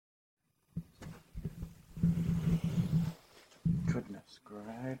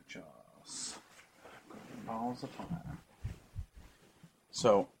Scratchos. Balls of fire.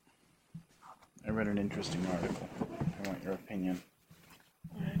 So, I read an interesting article. I want your opinion.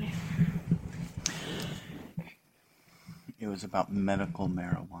 Alrighty. It was about medical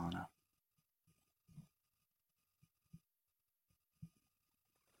marijuana.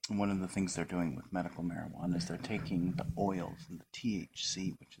 And one of the things they're doing with medical marijuana is they're taking the oils and the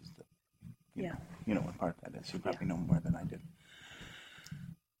THC, which is the, you know what part that is. You probably know more than I do.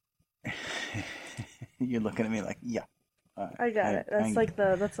 You're looking at me like, yeah. I got it. That's like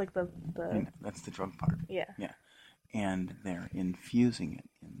the. That's the drug part. Yeah. Yeah. And they're infusing it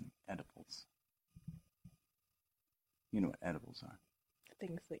in edibles. You know what edibles are?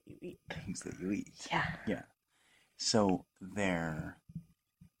 Things that you eat. Things that you eat. Yeah. Yeah. So they're,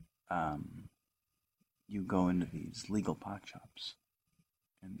 you go into these legal pot shops,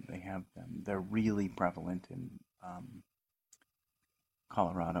 and they have them. They're really prevalent in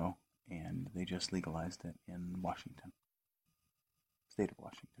Colorado, and they just legalized it in Washington, state of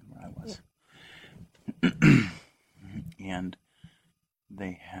Washington, where I was. Yeah. And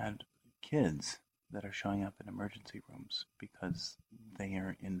they had kids that are showing up in emergency rooms because they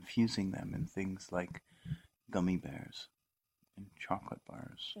are infusing them in things like gummy bears and chocolate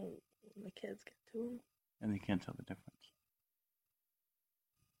bars. And the kids get to them. And they can't tell the difference.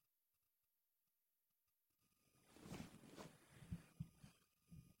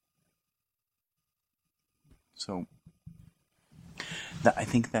 So, I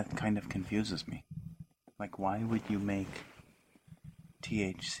think that kind of confuses me. Like, why would you make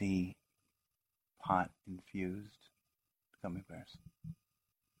THC pot infused gummy bears?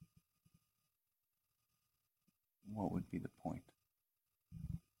 What would be the point?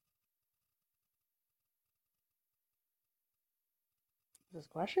 Is this a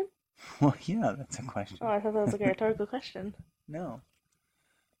question? Well, yeah, that's a question. Oh, I thought that was like a rhetorical question. No,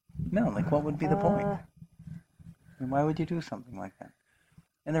 like, what would be the point? I mean, why would you do something like that?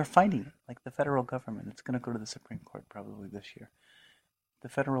 And they're fighting it, like the federal government. It's going to go to the Supreme Court probably this year. The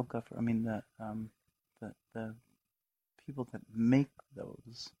federal government, I mean, the people that make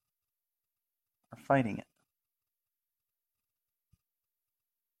those are fighting it.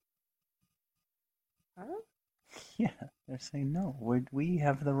 Huh? Yeah, they're saying no. We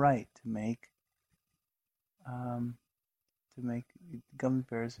have the right to make gummy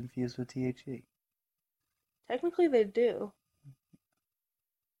bears infused with THC. Technically, they do,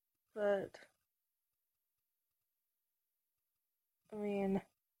 but I mean,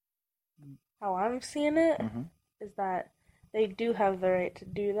 how I'm seeing it is that they do have the right to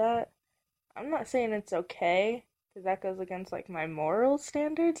do that. I'm not saying it's okay, because that goes against like my moral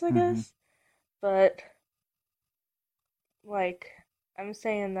standards, I guess. But like, I'm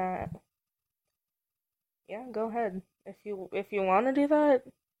saying that, yeah, go ahead. If you want to do that,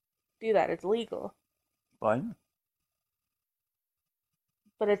 do that. It's legal. But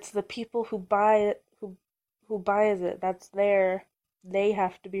it's the people who buy it, who buys it. That's their. They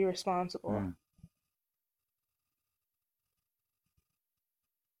have to be responsible.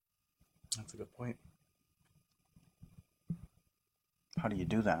 That's a good point. How do you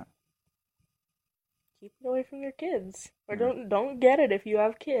do that? Keep it away from your kids, or don't get it if you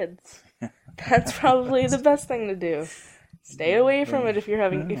have kids. That's probably the best thing to do. Stay away from it if you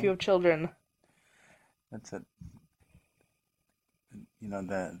have children. That's it. You know,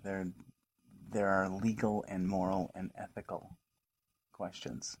 there are legal and moral and ethical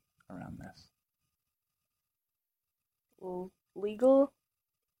questions around this. Well, legal?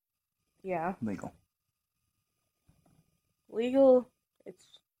 Yeah. Legal.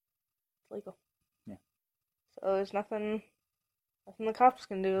 It's legal. Yeah. So there's nothing the cops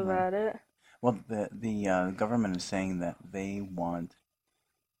can do about it. Well, the government is saying that they want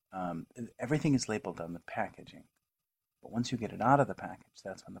everything is labeled on the packaging, but once you get it out of the package,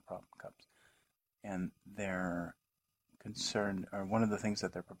 that's when the problem comes. And they're concerned, or one of the things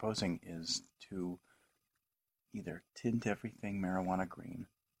that they're proposing is to either tint everything marijuana green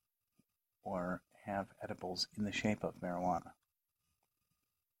or have edibles in the shape of marijuana,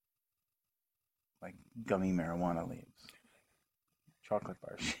 like gummy marijuana leaves, chocolate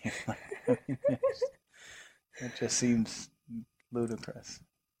bar shape. It just seems ludicrous.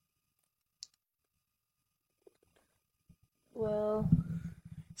 Well,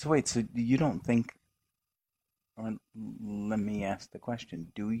 so wait, so you don't think, or let me ask the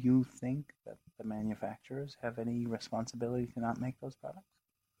question, do you think that the manufacturers have any responsibility to not make those products?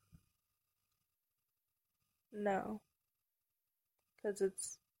 No.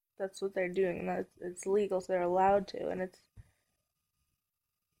 Because that's what they're doing. It's legal, so they're allowed to, and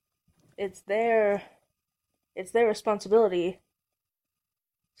it's their responsibility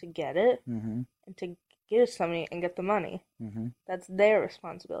to get it Mm-hmm. and to give it to somebody and get the money. Mm-hmm. That's their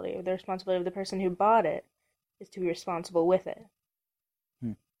responsibility. The responsibility of the person who bought it is to be responsible with it.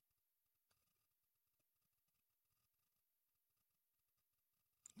 Hmm.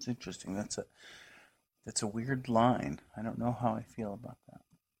 It's interesting. That's a weird line. I don't know how I feel about that.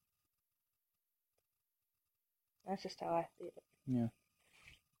 That's just how I see it. Yeah.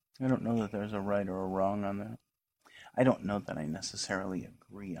 I don't know that there's a right or a wrong on that. I don't know that I necessarily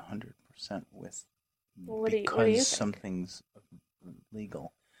agree 100% with Well, what do you because think? something's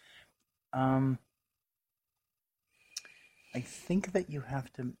legal. I think that you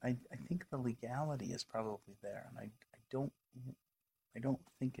have to. I think the legality is probably there, and I don't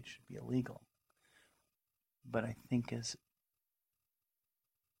think it should be illegal. But I think as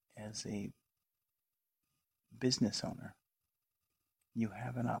a business owner, you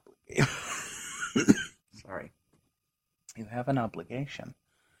have an obligation. Sorry, you have an obligation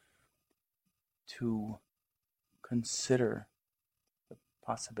to consider the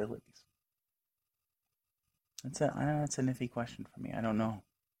possibilities. That's a nifty question for me. I don't know.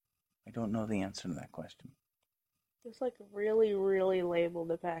 I don't know the answer to that question. Just like really, really label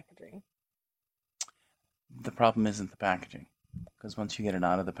the packaging. The problem isn't the packaging, because once you get it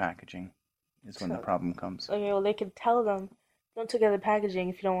out of the packaging, is when the problem comes. Okay, well, they could tell them, don't take out the packaging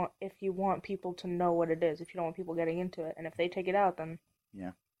if you want people to know what it is. If you don't want people getting into it, and if they take it out, then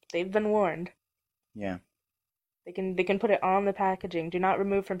yeah, they've been warned. Yeah. They can put it on the packaging. Do not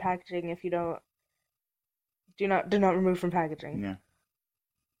remove from packaging if you don't. Do not remove from packaging. Yeah.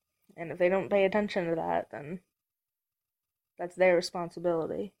 And if they don't pay attention to that, then that's their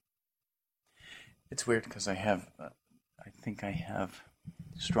responsibility. It's weird because I think I have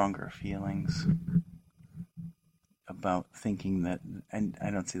stronger feelings about thinking that, and I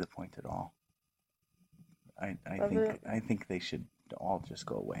don't see the point at all. I think they should all just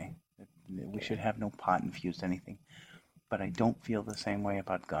go away. We should have no pot infused anything. But I don't feel the same way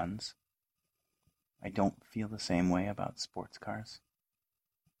about guns. I don't feel the same way about sports cars.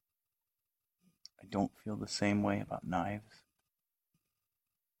 I don't feel the same way about knives.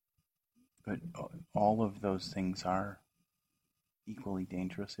 But all of those things are equally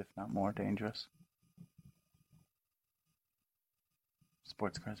dangerous, if not more dangerous.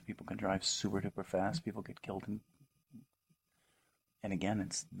 Sports cars, people can drive super duper fast. People get killed. And again,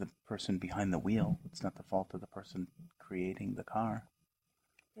 it's the person behind the wheel. It's not the fault of the person creating the car.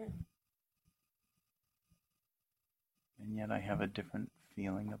 Yeah. And yet I have a different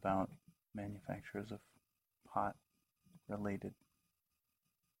feeling about manufacturers of pot-related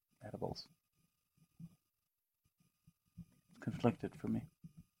edibles. It's conflicted for me.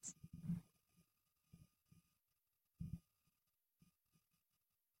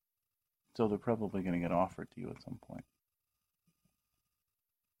 So they're probably going to get offered to you at some point.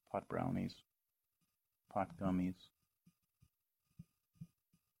 Pot brownies, pot gummies.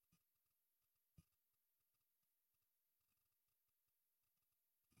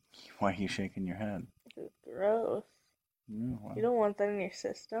 Why are you shaking your head? It's gross. Yeah, well. You don't want that in your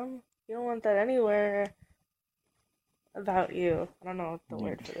system. You don't want that anywhere about you. I don't know what the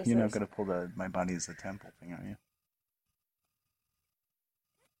word for this is. You're not going to pull the "my body is a temple" thing, are you?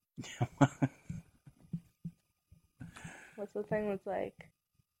 What's the thing that's like,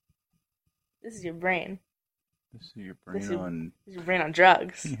 this is your brain. This is your brain on... This is your brain on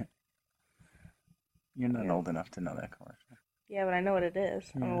drugs. Yeah. You're not old enough to know that commercial. Yeah, but I know what it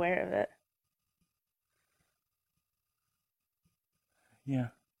is. Yeah. I'm aware of it. Yeah.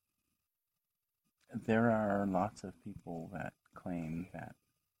 There are lots of people that claim that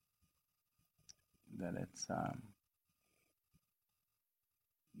it's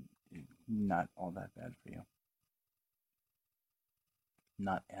not all that bad for you.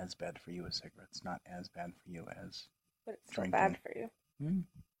 Not as bad for you as cigarettes. Not as bad for you as but it's drinking. Still bad for you. Mm.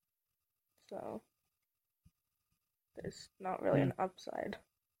 So there's not really an upside.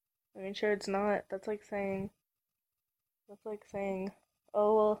 I mean, sure, it's not. That's like saying,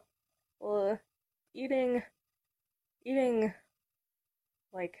 oh, well, eating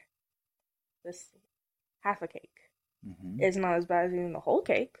like this half a cake is not as bad as eating the whole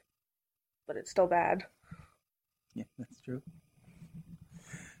cake, but it's still bad. Yeah, that's true.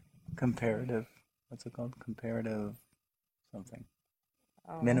 Comparative, what's it called? Comparative something.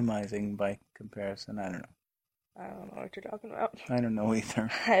 Minimizing by comparison. I don't know. I don't know what you're talking about. I don't know either.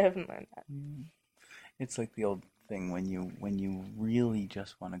 I haven't learned that. It's like the old thing when you really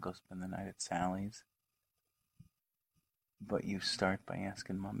just want to go spend the night at Sally's, but you start by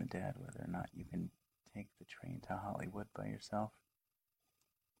asking Mom and Dad whether or not you can take the train to Hollywood by yourself.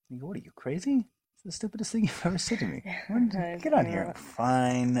 You go, what are you, crazy? It's the stupidest thing you've ever said to me. Get on here.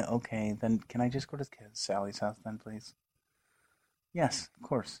 Fine. Okay. Then can I just go to Sally's house then, please? Yes, of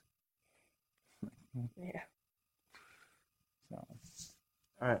course. Yeah. So,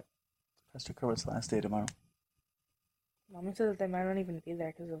 all right. Pastor Kerwit's last day tomorrow. Mommy said that they might not even be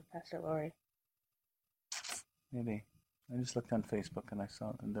there because of Pastor Lori. Maybe. I just looked on Facebook and I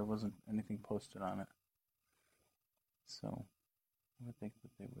saw and there wasn't anything posted on it. So, I would think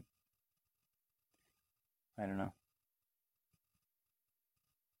that they would. I don't know.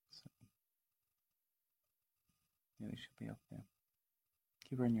 So, yeah, they should be okay.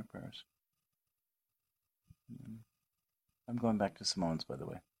 Keep her in your prayers. I'm going back to Simone's, by the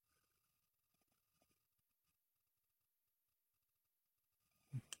way.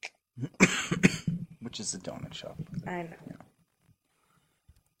 Which is a donut shop. I know. Yeah.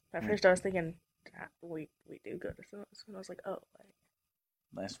 At first I was thinking, we do go to Simone's, and I was like, oh.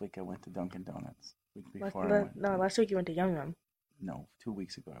 Last week I went to Dunkin' Donuts. Week before last week you went to Yum Yum. No, 2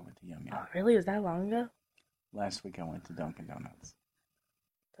 weeks ago I went to Yum Yum. Oh, really? Was that long ago? Last week I went to Dunkin' Donuts.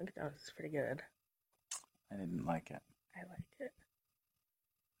 Dunkin' Donuts is pretty good. I didn't like it. I like it.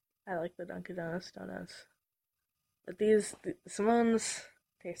 I like the Dunkin' Donuts donuts. But the Simone's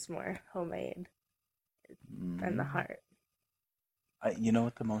taste more homemade than the heart. You know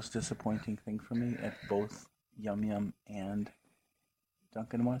what the most disappointing thing for me at both Yum Yum and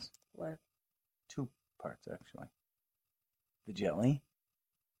Dunkin' was? What? 2 parts, actually. The jelly.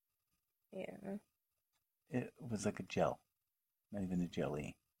 Yeah. It was like a gel. Not even a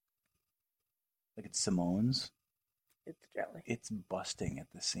jelly. Like it's Simone's. It's jelly. It's busting at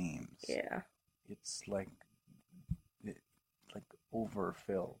the seams. Yeah. It's like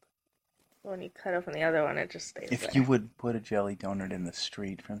overfilled. When you cut open the other one, it just stays If there. you would put a jelly donut in the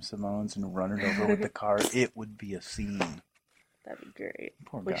street from Simone's and run it over with the car, it would be a scene. That'd be great.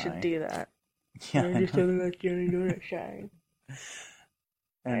 Poor we guy. should do that. Yeah. Maybe something like jelly donut shine.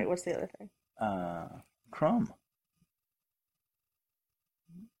 And, Alright, what's the other thing? Crumb.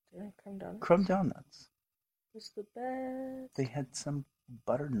 Yeah, Crumb Donuts. Crumb Donuts. It's the best. They had some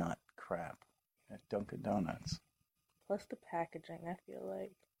butternut crap at Dunkin' Donuts. Plus the packaging, I feel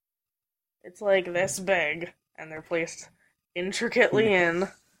like. It's like this big, and they're placed intricately in.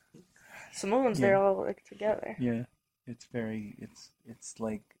 Simone's, they're all like together. Yeah, it's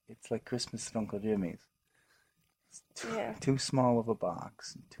like Christmas at Uncle Jimmy's. It's too small of a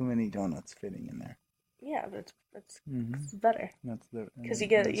box. Too many donuts fitting in there. Yeah, but it's better. Because you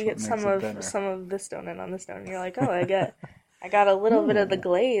get some of this donut on this donut. And you're like, oh, I got a little bit of the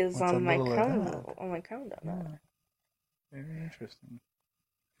glaze on my crumb donut. Yeah. Very interesting.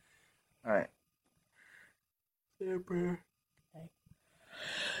 All right. Okay.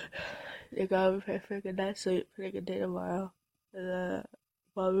 You gotta pray for a good night's sleep, for a good day tomorrow. And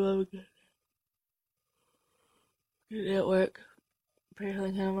Bobby will have a good day at work. Pray for the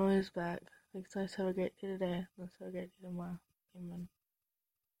kind of mommy's back. Thanks, guys. Have a great day today. Let's have a great day tomorrow. Amen.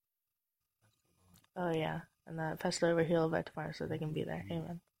 Oh, yeah. And that Pastor over heal by tomorrow so they can be there.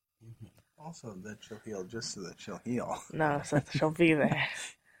 Amen. Also, that she'll heal just so that she'll heal. No, so that she'll be there.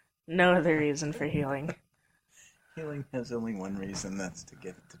 No other reason for healing. Healing has only one reason, that's to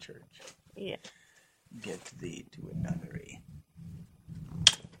get to church. Yeah. Get thee to a nunnery.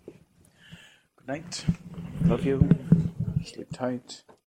 Good night. Love you. Sleep tight.